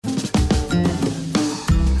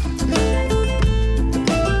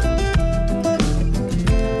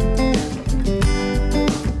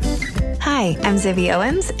I'm Zibby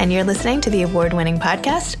Owens, and you're listening to the award-winning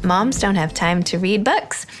podcast, Moms Don't Have Time to Read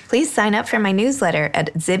Books. Please sign up for my newsletter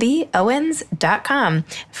at zibbyowens.com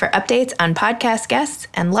for updates on podcast guests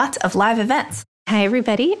and lots of live events. Hi,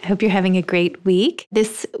 everybody. I hope you're having a great week.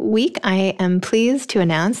 This week, I am pleased to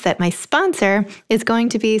announce that my sponsor is going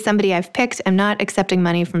to be somebody I've picked. I'm not accepting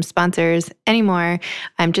money from sponsors anymore.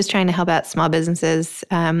 I'm just trying to help out small businesses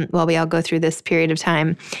while we all go through this period of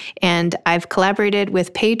time. And I've collaborated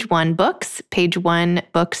with Page One Books,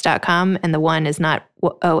 pageonebooks.com, and the one is not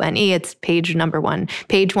O-N-E, it's page number one,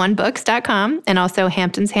 pageonebooks.com, and also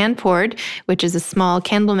Hampton's Hand Poured, which is a small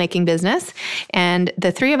candle making business. And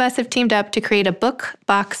the three of us have teamed up to create a book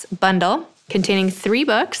box bundle containing 3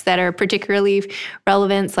 books that are particularly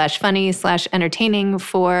relevant / funny / entertaining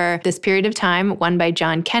for this period of time. One by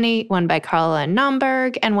John Kenny, one by Carla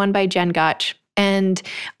Nomberg, and one by Jen Gotch. And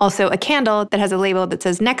also a candle that has a label that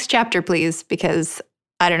says "Next Chapter, Please," because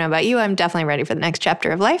I don't know about you, I'm definitely ready for the next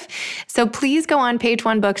chapter of life. So please go on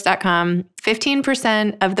pageonebooks.com.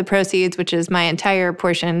 15% of the proceeds, which is my entire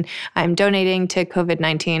portion, I'm donating to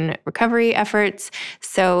COVID-19 recovery efforts.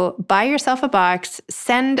 So buy yourself a box,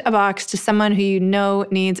 send a box to someone who you know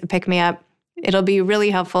needs a pick-me-up. It'll be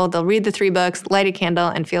really helpful. They'll read the 3 books, light a candle,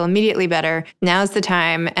 and feel immediately better. Now's the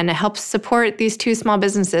time, and it helps support these 2 small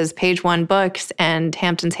businesses, Page One Books and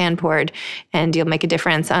Hampton's Hand Poured, and you'll make a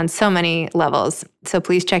difference on so many levels. So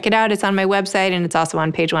please check it out. It's on my website, and it's also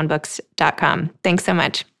on pageonebooks.com. Thanks so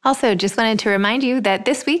much. Also, just wanted to remind you that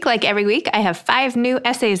this week, like every week, I have 5 new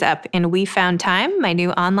essays up in We Found Time, my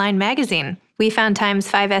new online magazine. We Found Time's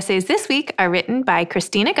 5 essays this week are written by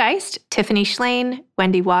Christina Geist, Tiffany Schlane,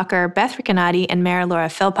 Wendy Walker, Beth Riccinati, and Mara Laura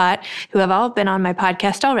Philpott, who have all been on my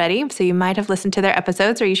podcast already, so you might have listened to their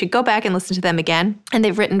episodes, or you should go back and listen to them again. And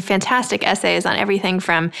they've written fantastic essays on everything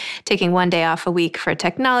from taking one day off a week for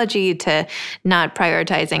technology to not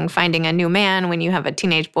prioritizing finding a new man when you have a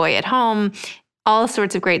teenage boy at home. All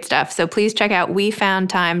sorts of great stuff. So please check out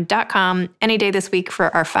wefoundtime.com any day this week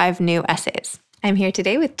for our 5 new essays. I'm here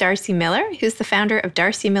today with Darcy Miller, who's the founder of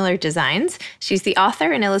Darcy Miller Designs. She's the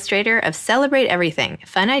author and illustrator of Celebrate Everything,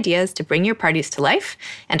 Fun Ideas to Bring Your Parties to Life,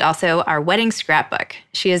 and also Our Wedding Scrapbook.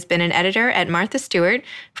 She has been an editor at Martha Stewart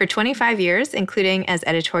for 25 years, including as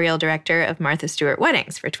editorial director of Martha Stewart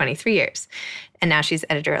Weddings for 23 years. And now she's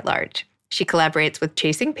editor at large. She collaborates with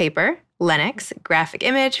Chasing Paper, Lennox, Graphic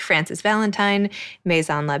Image, Francis Valentine,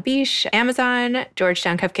 Maison La Biche, Amazon,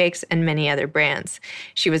 Georgetown Cupcakes, and many other brands.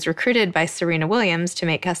 She was recruited by Serena Williams to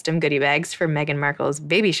make custom goodie bags for Meghan Markle's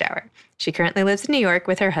baby shower. She currently lives in New York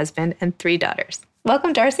with her husband and 3 daughters.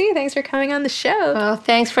 Welcome, Darcy. Thanks for coming on the show. Well,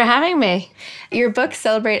 thanks for having me. Your book,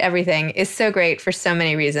 Celebrate Everything, is so great for so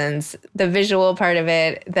many reasons. The visual part of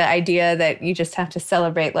it, the idea that you just have to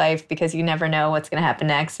celebrate life because you never know what's going to happen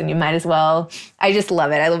next, and you might as well. I just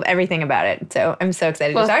love it. I love everything about it. So I'm so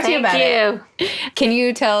excited to talk to you about it. Can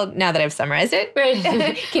you tell, now that I've summarized it,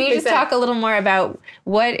 can you just talk a little more about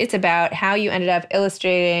what it's about, how you ended up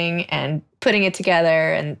illustrating and putting it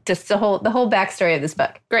together, and just the whole backstory of this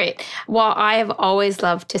book? Great. Well, I have always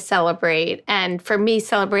loved to celebrate. And for me,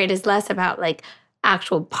 celebrate is less about like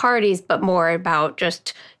actual parties, but more about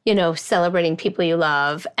just, celebrating people you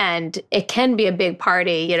love. And it can be a big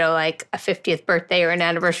party, like a 50th birthday or an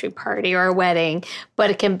anniversary party or a wedding, but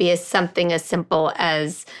it can be something as simple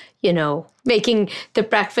as, making the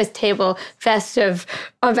breakfast table festive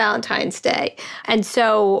on Valentine's Day. And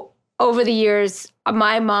so over the years,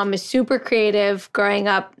 my mom is super creative. Growing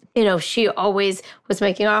up, she always was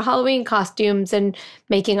making our Halloween costumes and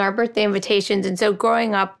making our birthday invitations. And so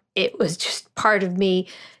growing up, it was just part of me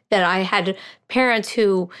that I had parents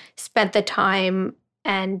who spent the time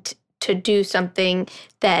and to do something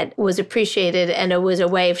that was appreciated. And it was a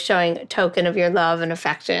way of showing a token of your love and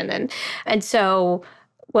affection. And so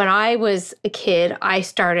when I was a kid, I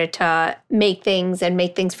started to make things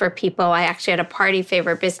for people. I actually had a party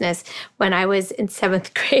favor business when I was in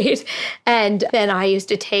 7th grade. And then I used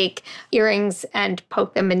to take earrings and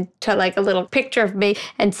poke them into like a little picture of me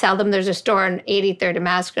and sell them. There's a store on 83rd and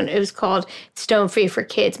Mascon. It was called Stone Free for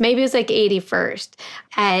Kids. Maybe it was like 81st.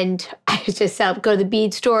 And I used to go to the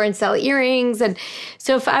bead store and sell earrings. And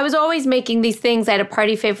so if I was always making these things, I had a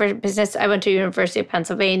party favor business. I went to University of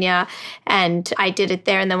Pennsylvania and I did it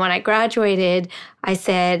there. And then when I graduated, I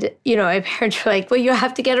said, my parents were like, well, you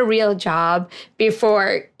have to get a real job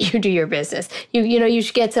before you do your business. You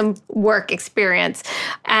should get some work experience.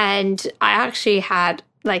 And I actually had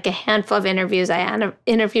like a handful of interviews. I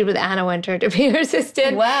interviewed with Anna Wintour to be her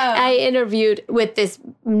assistant. Wow. I interviewed with this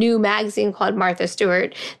new magazine called Martha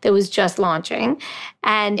Stewart that was just launching.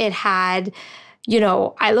 And it had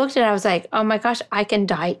I looked at it, I was like, oh my gosh, I can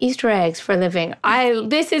dye Easter eggs for a living.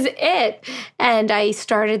 This is it. And I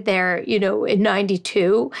started there, in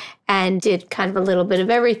 92 and did kind of a little bit of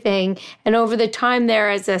everything. And over the time there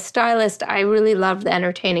as a stylist, I really loved the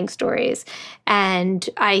entertaining stories. And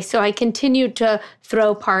so I continued to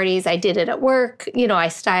throw parties. I did it at work. I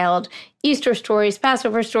styled Easter stories,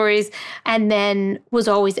 Passover stories, and then was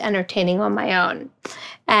always entertaining on my own.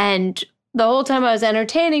 And the whole time I was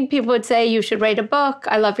entertaining, people would say, you should write a book.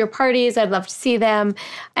 I love your parties. I'd love to see them.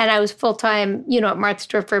 And I was full-time, at Martha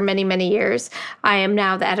Stewart for many, many years. I am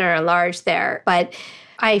now the editor-at-large there. But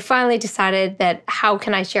I finally decided that how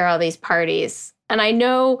can I share all these parties? And I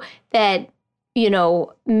know that,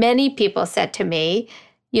 many people said to me,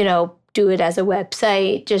 do it as a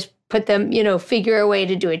website, just put them, figure a way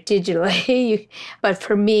to do it digitally. But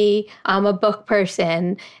for me, I'm a book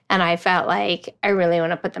person, and I felt like I really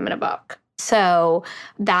want to put them in a book. So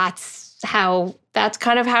that's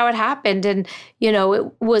kind of how it happened. And,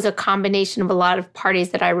 it was a combination of a lot of parties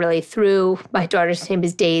that I really threw. My daughter's name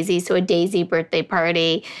is Daisy, so a Daisy birthday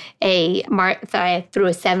party. Martha, I threw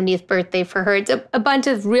a 70th birthday for her. It's a bunch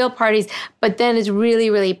of real parties, but then it's really,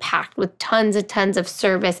 really packed with tons and tons of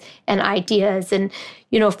service and ideas. And,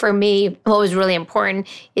 for me, what was really important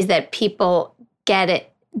is that people get it.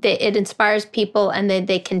 That it inspires people, and then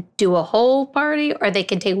they can do a whole party, or they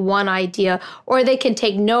can take one idea, or they can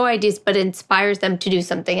take no ideas, but it inspires them to do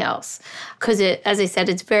something else. Because as I said,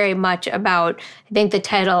 it's very much about, I think the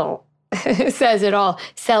title says it all,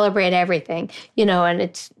 celebrate everything,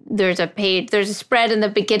 and there's a spread in the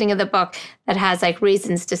beginning of the book that has like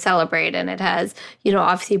reasons to celebrate. And it has,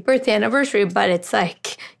 obviously birthday, anniversary, but it's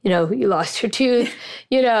like, you lost your tooth,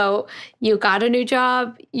 you got a new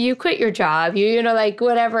job, you quit your job, like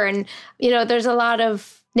whatever. And, there's a lot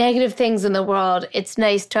of negative things in the world. It's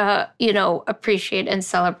nice to, appreciate and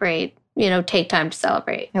celebrate, take time to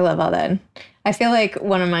celebrate. I love all that. I feel like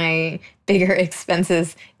one of my bigger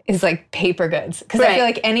expenses is like paper goods. Because I feel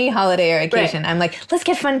like any holiday or occasion, I'm like, let's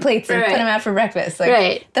get fun plates and put them out for breakfast.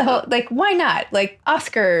 Like the whole, like, why not? Like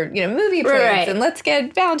Oscar, movie plates, and let's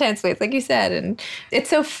get Valentine's plates, like you said. And it's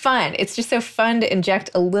so fun. It's just so fun to inject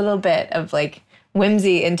a little bit of like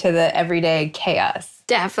whimsy into the everyday chaos.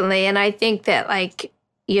 Definitely. And I think that like,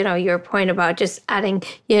 your point about just adding,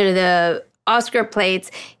 the Oscar plates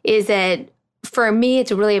is that for me,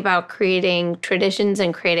 it's really about creating traditions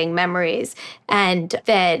and creating memories. And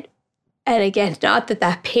again, not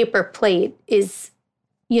that paper plate is,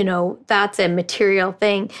 that's a material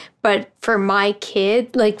thing. But for my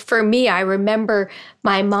kid, like for me, I remember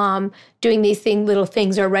my mom doing these little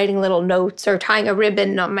things, or writing little notes, or tying a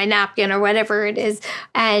ribbon on my napkin, or whatever it is.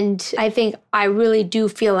 And I think I really do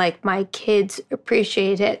feel like my kids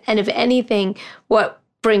appreciate it. And if anything, what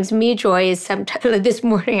brings me joy is sometimes, like this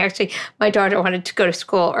morning, actually, my daughter wanted to go to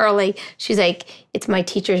school early. She's like, it's my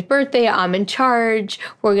teacher's birthday. I'm in charge.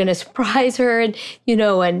 We're going to surprise her. And,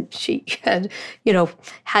 and she had,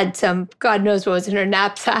 had some, God knows what was in her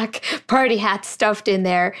knapsack, party hat stuffed in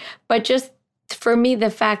there. But just for me,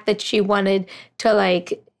 the fact that she wanted to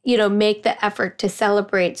make the effort to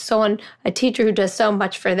celebrate a teacher who does so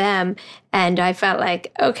much for them. And I felt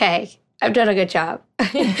like, okay, I've done a good job.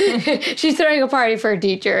 She's throwing a party for a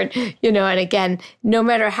teacher. And, and again, no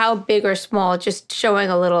matter how big or small, just showing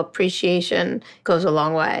a little appreciation goes a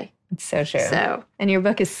long way. It's so true. And your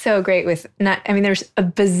book is so great with there's a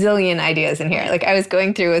bazillion ideas in here. Like I was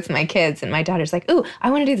going through with my kids, and my daughter's like, ooh,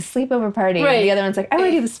 I want to do the sleepover party. And the other one's like, I want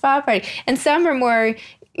to do the spa party. And some are more,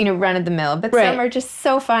 run of the mill, but some are just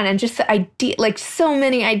so fun, and just the idea, like so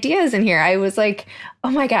many ideas in here. I was like, oh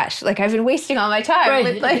my gosh, like I've been wasting all my time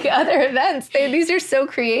with like other events. These are so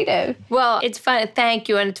creative. Well, it's fun. Thank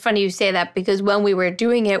you. And it's funny you say that, because when we were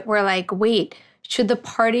doing it, we're like, wait, should the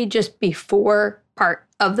party just be part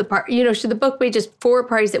of the part? Should the book be just 4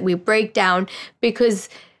 parties that we break down? Because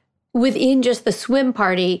within just the swim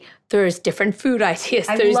party, there's different food ideas.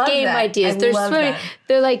 There's game ideas. There's swimming.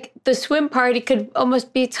 They're like, the swim party could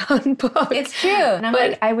almost be its own book. It's true. And I'm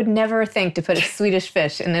like, I would never think to put a Swedish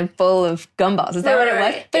fish in a bowl of gumballs. Is that what it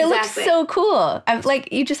was? But it looks so cool. I'm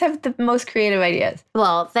like, you just have the most creative ideas.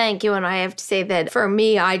 Well, thank you. And I have to say that for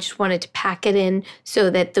me, I just wanted to pack it in so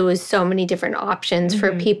that there was so many different options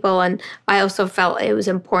for people. And I also felt it was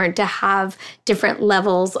important to have different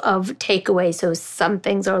levels of takeaway. So some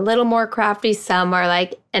things are a little more crafty. Some are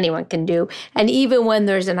like anyone can do. And even when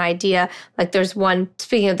there's an idea, like there's one,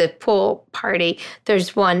 speaking of the pool party,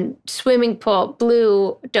 there's one swimming pool,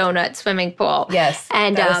 blue donut swimming pool. Yes,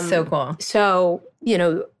 and that was so cool. So,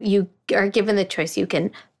 you are given the choice. You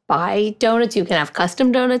can buy donuts. You can have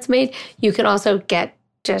custom donuts made. You can also get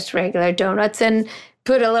just regular donuts. And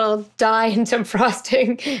put a little dye and some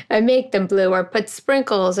frosting and make them blue, or put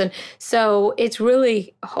sprinkles. And so it's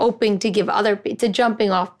really hoping to give it's a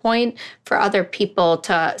jumping off point for other people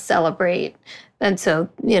to celebrate. And so,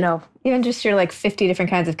 even just your 50 different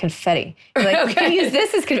kinds of confetti. You're like, you can use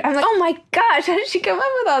this as confetti. I'm like, oh my gosh, how did she come up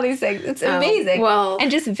with all these things? It's amazing. And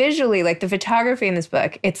just visually, the photography in this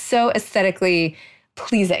book, it's so aesthetically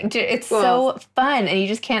pleasing. It's so fun, and you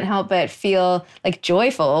just can't help but feel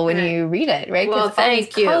joyful when you read it, right? Well,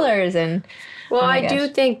 thank you. Colors and I do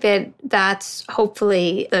think that that's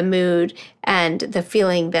hopefully the mood and the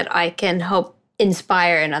feeling that I can help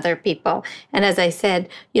inspire in other people. And as I said,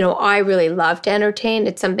 I really love to entertain.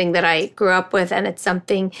 It's something that I grew up with, and it's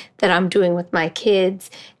something that I'm doing with my kids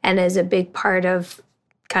and is a big part of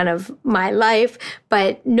kind of my life.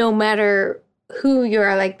 But no matter who you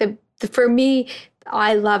are, for me,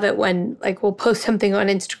 I love it when we'll post something on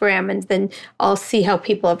Instagram and then I'll see how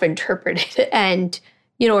people have interpreted it. And,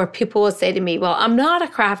 or people will say to me, well, I'm not a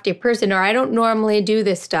crafty person, or I don't normally do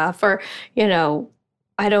this stuff, or,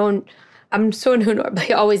 I'm someone who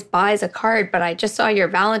normally always buys a card, but I just saw your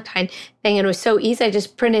Valentine thing and it was so easy. I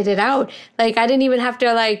just printed it out. I didn't even have to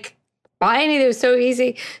buy anything. It was so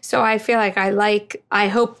easy. So I feel I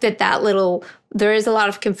hope that there is a lot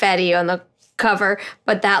of confetti on the cover,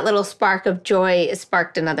 but that little spark of joy is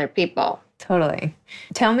sparked in other people. Totally.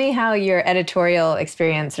 Tell me how your editorial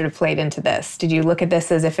experience sort of played into this. Did you look at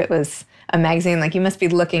this as if it was a magazine? You must be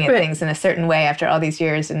looking at things in a certain way after all these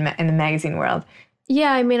years in the magazine world.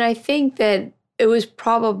 Yeah, I think that it was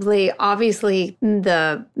probably, obviously,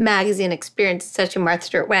 the magazine experience, such as Martha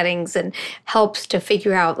Stewart Weddings, and helps to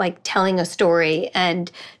figure out, telling a story, and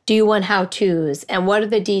do you want how-tos, and what are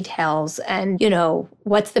the details, and,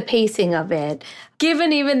 what's the pacing of it.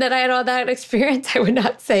 Given even that I had all that experience, I would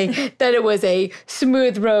not say that it was a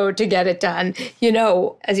smooth road to get it done.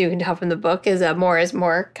 As you can tell from the book, is a more is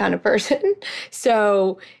more kind of person.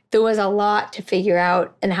 So there was a lot to figure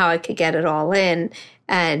out and how I could get it all in.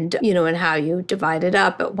 And, and how you divide it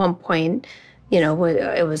up. At one point,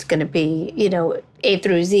 it was going to be, A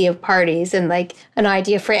through Z of parties, and an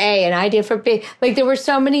idea for A, an idea for B. There were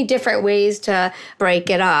so many different ways to break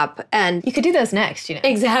it up. And you could do those next,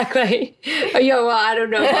 Exactly. Well, I don't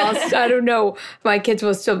know. I don't know. My kids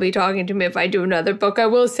will still be talking to me if I do another book. I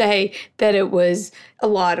will say that it was a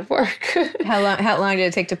lot of work. How long did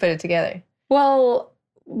it take to put it together? Well,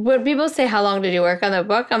 when people say how long did you work on the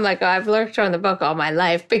book, I'm like, I've worked on the book all my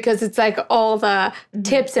life, because it's all the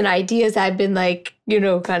tips and ideas I've been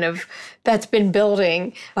kind of, that's been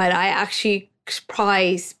building. But I actually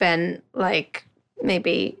probably spent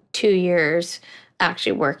maybe 2 years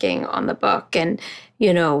actually working on the book. And,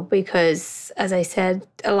 because as I said,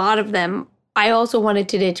 a lot of them, I also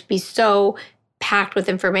wanted it to be so packed with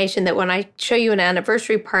information that when I show you an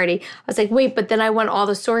anniversary party, I was like, wait, but then I want all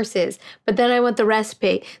the sources, but then I want the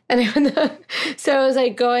recipe. So I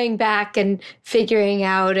was going back and figuring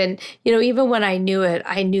out. And, even when I knew it,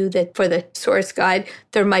 I knew that for the source guide,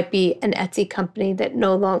 there might be an Etsy company that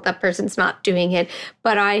that person's not doing it.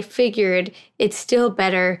 But I figured it's still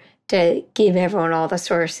better to give everyone all the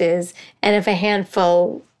sources. And if a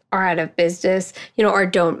handful are out of business, or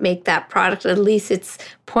don't make that product, at least it's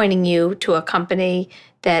pointing you to a company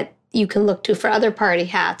that you can look to for other party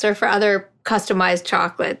hats or for other customized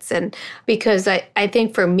chocolates. And because I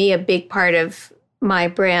think for me, a big part of my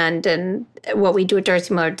brand and what we do at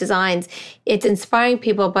Darcy Miller Designs, it's inspiring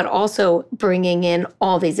people, but also bringing in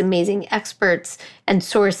all these amazing experts and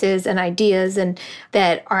sources and ideas and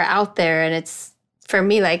that are out there. And it's, for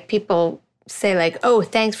me, people say oh,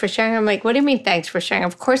 thanks for sharing. I'm like, what do you mean thanks for sharing?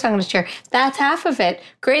 Of course I'm going to share. That's half of it.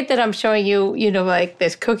 Great that I'm showing you,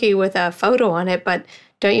 this cookie with a photo on it, but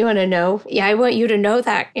don't you want to know? Yeah, I want you to know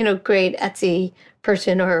that, great Etsy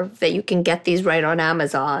person, or that you can get these right on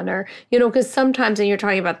Amazon, or, because sometimes when you're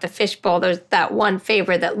talking about the fishbowl, there's that one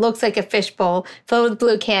favorite that looks like a fishbowl filled with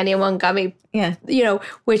blue candy and one gummy,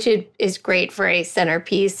 which is great for a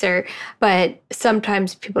centerpiece, but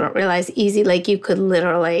sometimes people don't realize easy, you could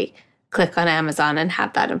literally click on Amazon and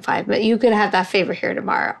have that in 5 minutes. You could have that favorite here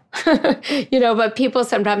tomorrow. But people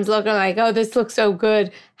sometimes look and oh, this looks so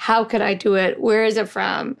good. How can I do it? Where is it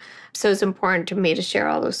from? So it's important to me to share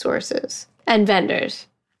all those sources and vendors.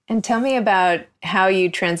 And tell me about how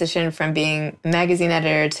you transitioned from being a magazine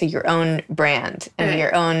editor to your own brand and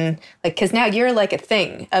your own, because now you're a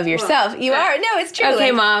thing of yourself. You are. No, it's true.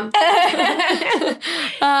 Okay, Mom.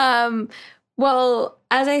 Well,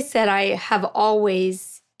 as I said, I have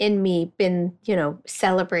always in me been,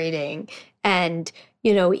 celebrating and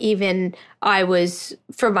even I was,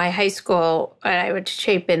 for my high school, I went to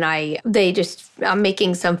Chapin, I'm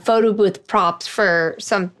making some photo booth props for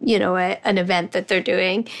some, an event that they're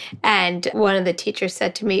doing. And one of the teachers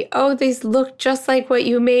said to me, "Oh, these look just like what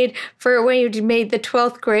you made for when you made the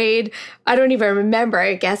 12th grade." I don't even remember.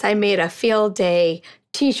 I guess I made a field day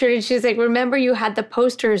T-shirt, and she's like, "Remember you had the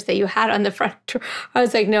posters that you had on the front?" I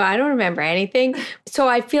was like, "No, I don't remember anything." So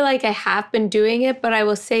I feel like I have been doing it, but I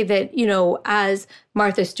will say that, as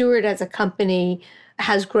Martha Stewart as a company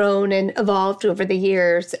has grown and evolved over the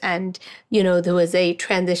years, and, there was a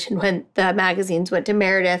transition when the magazines went to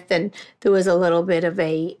Meredith, and there was a little bit of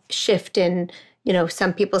a shift in,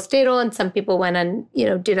 some people stayed on, some people went and,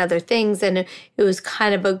 did other things, and it was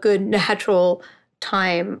kind of a good natural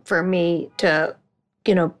time for me to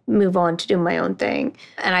move on to do my own thing.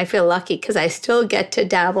 And I feel lucky because I still get to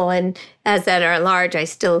dabble, and as editor-at-large, I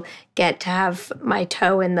still get to have my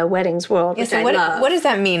toe in the weddings world, which I love. What does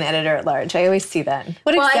that mean, editor-at-large? I always see that.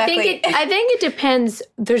 What exactly? I think it depends.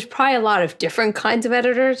 There's probably a lot of different kinds of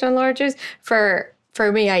editors-at-larges. For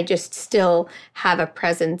me, I just still have a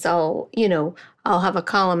presence. I'll have a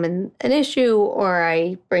column in an issue, or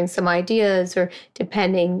I bring some ideas, or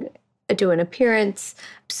depending, do an appearance.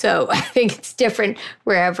 So I think it's different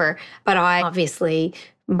wherever. But obviously,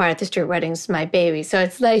 Martha Stewart Weddings is my baby. So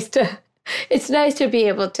it's nice to be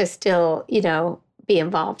able to still, be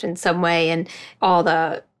involved in some way. And all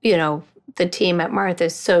the team at Martha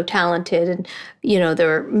is so talented. And, there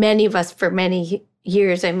were many of us for many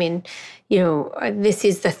years. I mean, this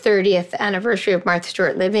is the 30th anniversary of Martha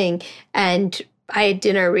Stewart living. And I had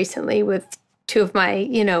dinner recently with two of my,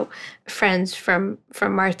 friends from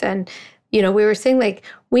Martha. And, we were saying, like,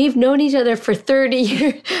 we've known each other for 30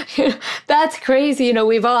 years. That's crazy.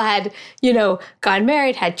 We've all had, gotten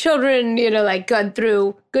married, had children, gone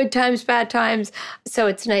through good times, bad times. So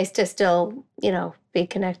it's nice to still, be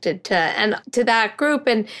connected to that group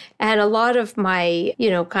and a lot of my,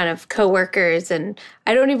 kind of coworkers. And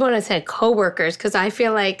I don't even want to say coworkers because I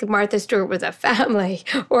feel like Martha Stewart was a family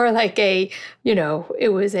or like it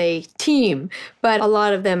was a team. But a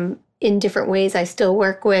lot of them in different ways I still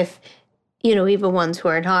work with, even ones who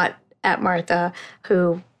are not at Martha,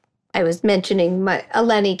 who I was mentioning,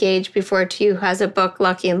 Eleni Gage before to you, has a book,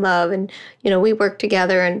 Lucky in Love, and, we work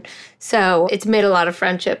together. And so it's made a lot of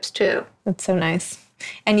friendships too. That's so nice.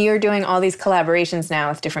 And you're doing all these collaborations now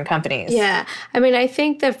with different companies. Yeah. I mean, I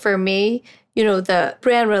think that for me, the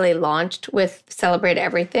brand really launched with Celebrate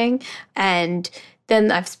Everything. And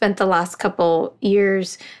then I've spent the last couple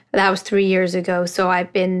years, that was 3 years ago. So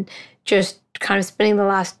I've been just kind of spending the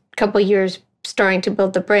last couple years starting to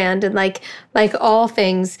build the brand and like all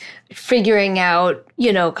things, figuring out,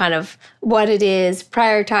 kind of what it is,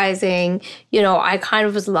 prioritizing. I kind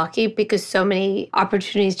of was lucky because so many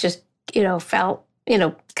opportunities just, felt,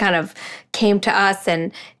 kind of came to us,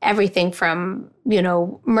 and everything from,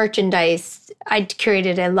 merchandise. I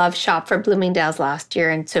curated a love shop for Bloomingdale's last year,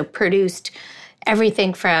 and so produced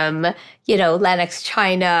everything from, Lenox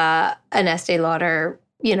China, an Estee Lauder,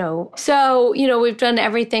 So, we've done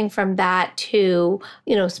everything from that to,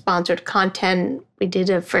 sponsored content. We did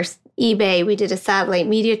a first eBay, we did a satellite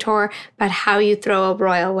media tour about how you throw a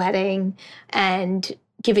royal wedding and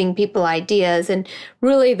giving people ideas. And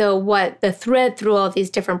really, though, what the thread through all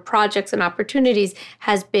these different projects and opportunities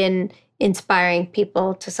has been inspiring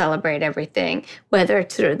people to celebrate everything, whether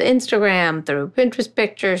it's through the Instagram, through Pinterest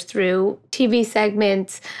pictures, through TV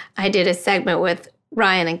segments. I did a segment with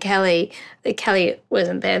Ryan and Kelly. Kelly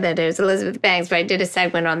wasn't there that day, it was Elizabeth Banks, but I did a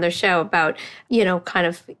segment on their show about, kind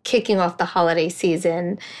of kicking off the holiday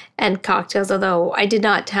season and cocktails, although I did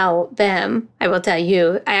not tell them. I will tell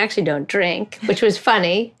you, I actually don't drink, which was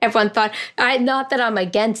funny. Everyone thought, not that I'm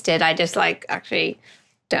against it, I just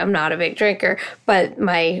I'm not a big drinker, but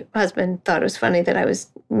my husband thought it was funny that I was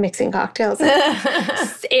mixing cocktails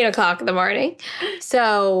at 8 o'clock in the morning.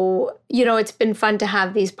 So, it's been fun to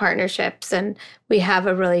have these partnerships. And we have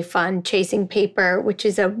a really fun Chasing Paper, which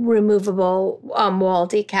is a removable wall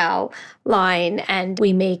decal line. And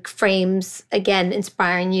we make frames, again,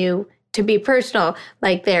 inspiring you to be personal,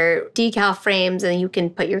 like they're decal frames, and you can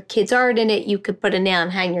put your kids' art in it. You could put a nail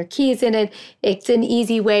and hang your keys in it. It's an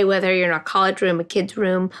easy way, whether you're in a college room, a kid's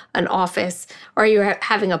room, an office, or you're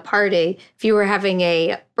having a party. If you were having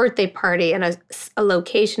a birthday party in a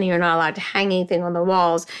location, you're not allowed to hang anything on the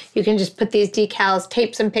walls. You can just put these decals,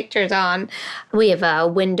 tape some pictures on. We have a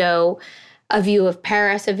window, a view of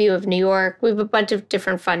Paris, a view of New York. We have a bunch of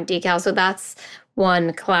different fun decals. So that's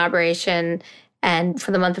one collaboration. And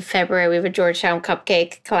for the month of February, we have a Georgetown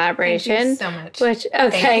cupcake collaboration. Thank you so much. Which,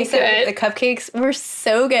 okay, good. The cupcakes were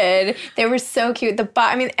so good. They were so cute.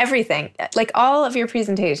 Everything. Like, all of your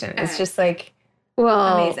presentation is just like,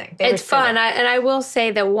 amazing. It's fun. I will say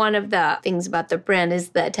that one of the things about the brand is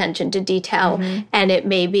the attention to detail. Mm-hmm. And it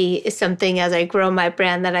may be something as I grow my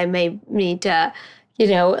brand that I may need to,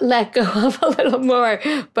 let go of a little more.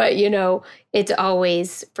 But, it's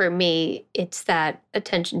always, for me, it's that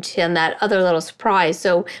attention to and that other little surprise.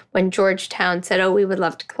 So when Georgetown said, we would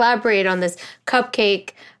love to collaborate on this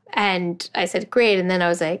cupcake, and I said, great. And then I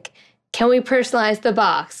was like, can we personalize the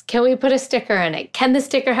box? Can we put a sticker in it? Can the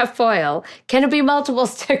sticker have foil? Can it be multiple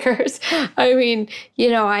stickers? I mean,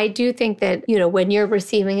 I do think that, when you're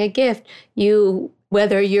receiving a gift,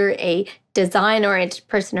 whether you're a design-oriented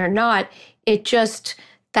person or not, it just,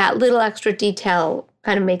 that little extra detail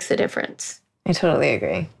kind of makes a difference. I totally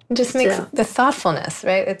agree. It just makes the thoughtfulness,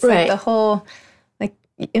 right? It's like the whole, like,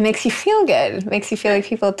 it makes you feel good. It makes you feel like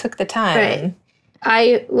people took the time. Right.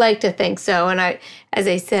 I like to think so. And as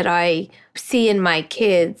I said, I see in my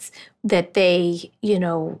kids that they,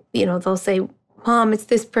 they'll say, Mom, it's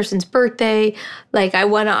this person's birthday. Like,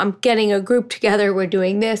 I'm getting a group together. We're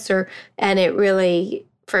doing this. And it really,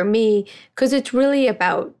 for me, because it's really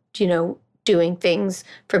about, doing things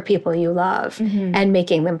for people you love and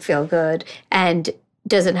making them feel good. And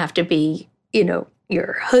doesn't have to be,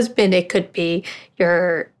 your husband. It could be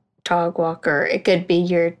your dog walker. It could be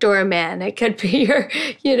your doorman. It could be your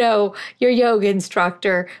yoga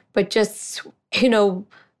instructor. But just,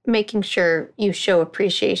 making sure you show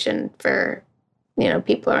appreciation for,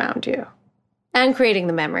 people around you and creating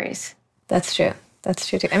the memories. That's true. That's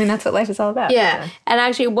true too. I mean, that's what life is all about. Yeah. So. And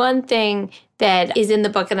actually one thing that is in the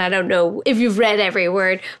book, and I don't know if you've read every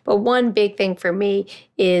word, but one big thing for me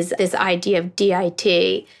is this idea of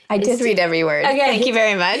DIT. I did read every word. Okay. Thank you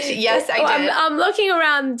very much. Yes, I did. I'm looking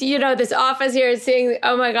around, this office here and seeing,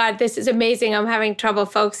 oh my God, this is amazing. I'm having trouble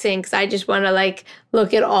focusing because I just want to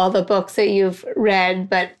look at all the books that you've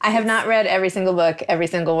read. But I have not read every single book, every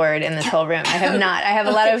single word in this whole room. I have not. I have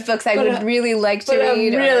a lot of books I would really like to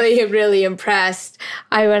read. I'm really, really impressed.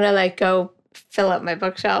 I want to go fill up my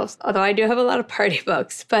bookshelves, although I do have a lot of party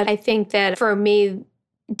books. But I think that for me,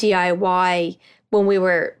 DIY, when we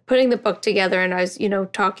were putting the book together and I was,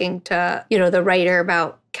 talking to, the writer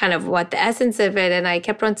about kind of what the essence of it, and I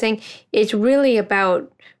kept on saying, it's really about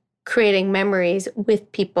creating memories with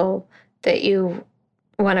people that you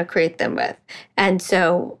want to create them with. And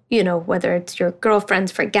so, whether it's your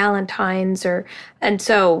girlfriends for Galentine's and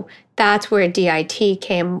so that's where DIT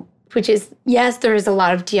came, which is, yes, there is a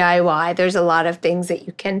lot of DIY. There's a lot of things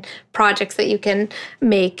projects that you can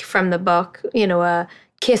make from the book. A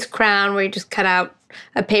kiss crown where you just cut out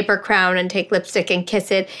a paper crown and take lipstick and kiss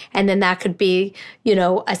it. And then that could be,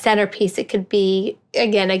 a centerpiece. It could be,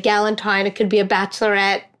 again, a galentine. It could be a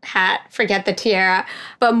bachelorette hat, forget the tiara.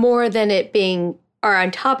 But more than it being, or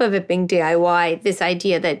on top of it being DIY, this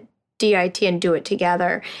idea that DIT and do it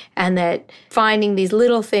together, and that finding these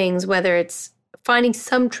little things, whether it's finding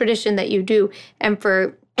some tradition that you do, and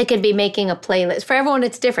it could be making a playlist. For everyone,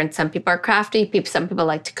 it's different. Some people are crafty. Some people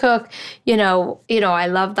like to cook. I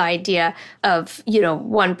love the idea of,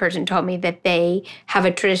 one person told me that they have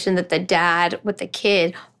a tradition that the dad with the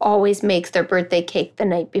kid always makes their birthday cake the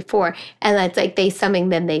night before. And that's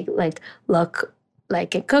then they look at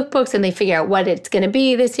cookbooks and they figure out what it's going to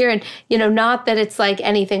be this year. And, not that it's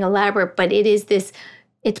anything elaborate, but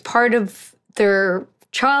it's part of their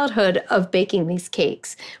childhood of baking these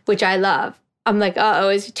cakes, which I love. I'm like,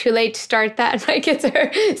 is it too late to start that? My kids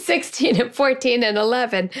are 16 and 14 and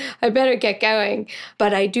 11. I better get going.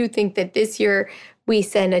 But I do think that this year we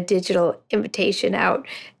sent a digital invitation out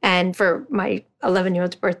and for my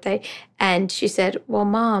 11-year-old's birthday. And she said, well,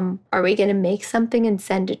 Mom, are we going to make something and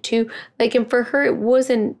send it to? And for her, it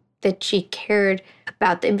wasn't that she cared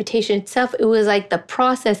about the invitation itself. It was the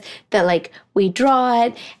process that we draw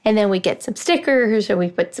it and then we get some stickers or we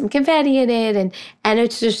put some confetti in it. And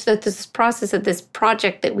it's just that this process of this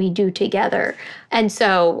project that we do together. And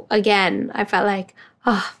so again, I felt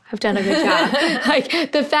I've done a good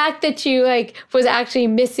job. The fact that you was actually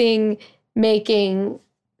missing making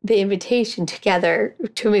the invitation together,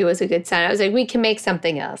 to me, was a good sign. I was like, we can make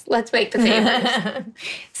something else. Let's make the favors.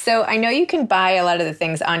 So I know you can buy a lot of the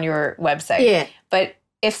things on your website. Yeah. But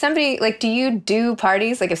if somebody, do you do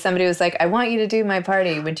parties? If somebody was like, I want you to do my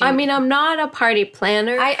party, would you? I mean, I'm not a party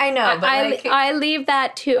planner. I know, but I leave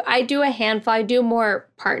that to, I do a handful. I do more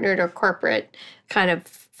partnered or corporate kind of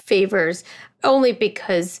favors, only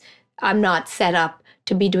because I'm not set up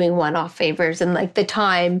to be doing one-off favors and the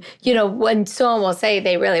time, when someone will say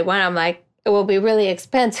they really want, I'm like, it will be really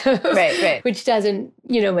expensive, right. which doesn't,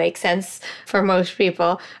 make sense for most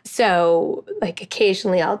people. So like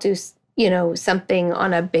occasionally I'll do, something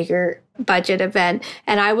on a bigger budget event.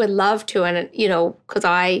 And I would love to, and, because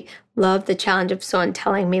I love the challenge of someone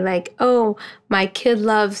telling me like, oh, my kid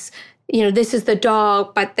loves, this is the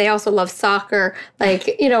dog, but they also love soccer.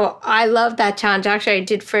 Like, I love that challenge. Actually, I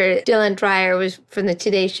did for Dylan Dreyer, was from the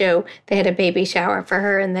Today Show. They had a baby shower for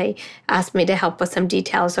her and they asked me to help with some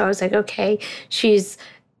details. So I was like, okay, she's,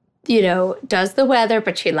 does the weather,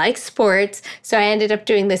 but she likes sports. So I ended up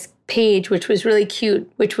doing this page, which was really cute,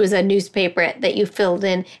 which was a newspaper that you filled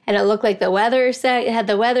in, and it looked like the weather it had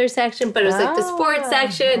the weather section, but it was like the sports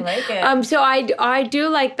section. I like it. So I do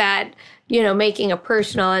like that, making it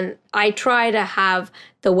personal, and I try to have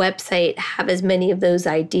the website have as many of those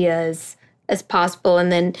ideas as possible.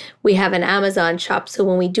 And then we have an Amazon shop. So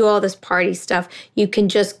when we do all this party stuff, you can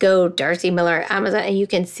just go Darcy Miller, Amazon, and you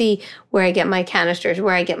can see where I get my canisters,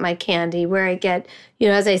 where I get my candy, where I get,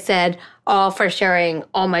 as I said, all for sharing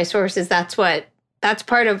all my sources. That's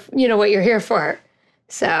part of, what you're here for.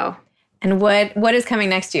 So. And what is coming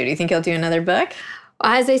next year? Do you think you'll do another book?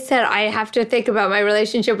 As I said, I have to think about my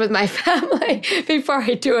relationship with my family before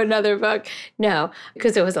I do another book. No,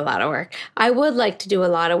 because it was a lot of work. I would like to do a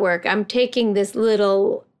lot of work. I'm taking this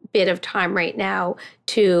little bit of time right now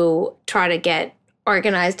to try to get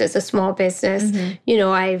organized as a small business.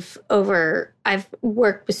 Mm-hmm. I've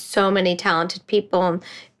worked with so many talented people,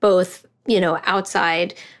 both,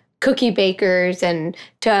 outside cookie bakers and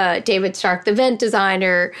to David Stark, the event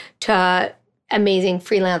designer, to amazing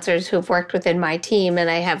freelancers who've worked within my team. And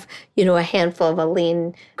I have, a handful of a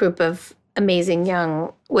lean group of amazing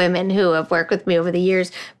young women who have worked with me over the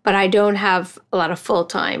years, but I don't have a lot of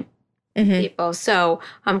full-time people. So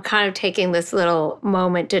I'm kind of taking this little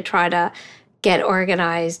moment to try to get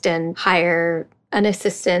organized and hire an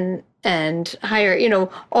assistant and hire,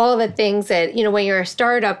 all the things that, when you're a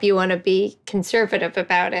startup, you want to be conservative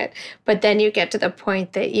about it. But then you get to the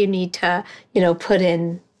point that you need to, put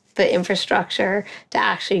in the infrastructure to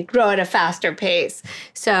actually grow at a faster pace.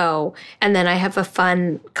 So, and then I have a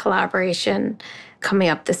fun collaboration coming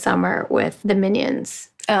up this summer with the Minions.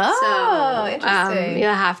 Oh, so, interesting.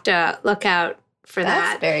 You'll have to look out for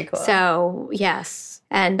that. That's very cool. So, yes.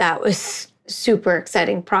 And that was super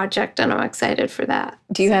exciting project, and I'm excited for that.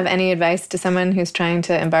 Do you have any advice to someone who's trying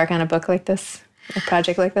to embark on a book like this, a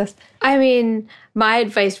project like this? I mean, my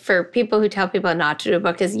advice for people who tell people not to do a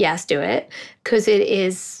book is yes, do it, because it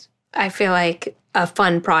is, I feel like, a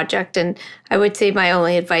fun project. And I would say my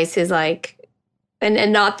only advice is like,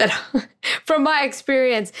 and not that from my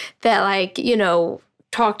experience, that like,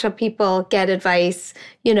 talk to people, get advice,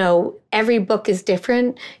 every book is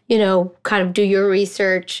different, kind of do your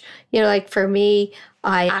research. Like for me,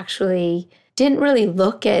 I actually didn't really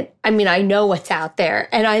look at, I know what's out there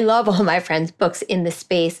and I love all my friends' books in the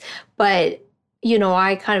space, but,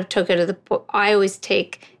 I kind of took it I always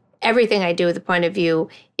take everything I do with the point of view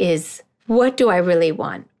is, what do I really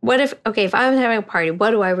want? If I'm having a party,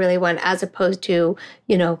 what do I really want, as opposed to,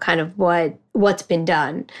 kind of what's been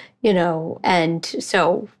done, And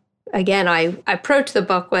so again, I approach the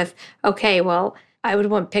book with, okay, well, I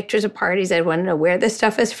would want pictures of parties. I'd want to know where this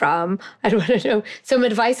stuff is from. I'd want to know some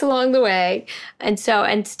advice along the way. And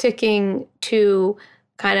sticking to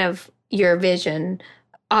kind of your vision,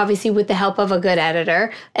 obviously with the help of a good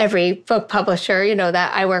editor. Every book publisher,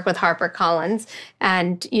 that I work with HarperCollins,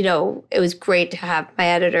 and, it was great to have my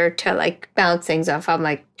editor to like bounce things off. I'm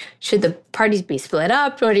like, should the parties be split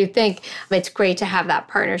up? What do you think? It's great to have that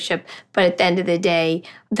partnership. But at the end of the day,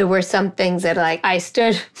 there were some things that like I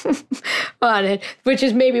stood on it, which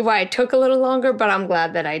is maybe why it took a little longer, but I'm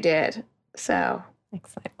glad that I did. So.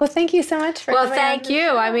 Excellent. Well, thank you so much for coming. Well, thank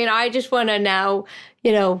you. I just want to now,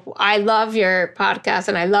 I love your podcast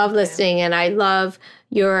and I love listening and I love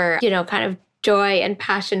your, kind of joy and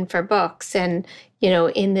passion for books. And,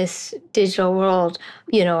 in this digital world,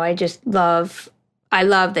 I love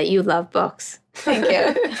that you love books. Thank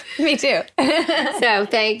you. Me too. So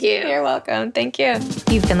thank you. You're welcome. Thank you.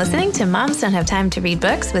 You've been listening to Moms Don't Have Time to Read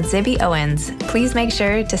Books with Zibby Owens. Please make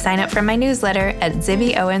sure to sign up for my newsletter at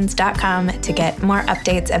zibbyowens.com to get more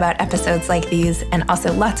updates about episodes like these and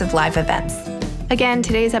also lots of live events. Again,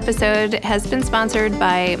 today's episode has been sponsored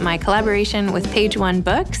by my collaboration with Page One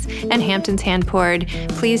Books and Hampton's Hand Poured.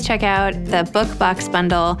 Please check out the book box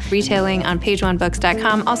bundle retailing on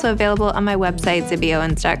pageonebooks.com, also available on my website,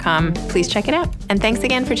 zibbyowens.com. Please check it out. And thanks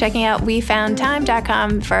again for checking out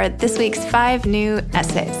wefoundtime.com for this week's 5 new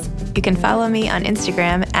essays. You can follow me on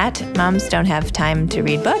Instagram at Moms Don't Have Time to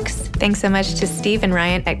Read Books. Thanks so much to Steve and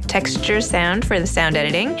Ryan at Texture Sound for the sound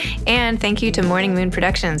editing. And thank you to Morning Moon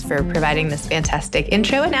Productions for providing this fantastic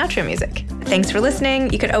intro and outro music. Thanks for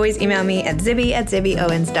listening. You could always email me at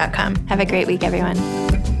zibby@zibbyowens.com. Have a great week, everyone.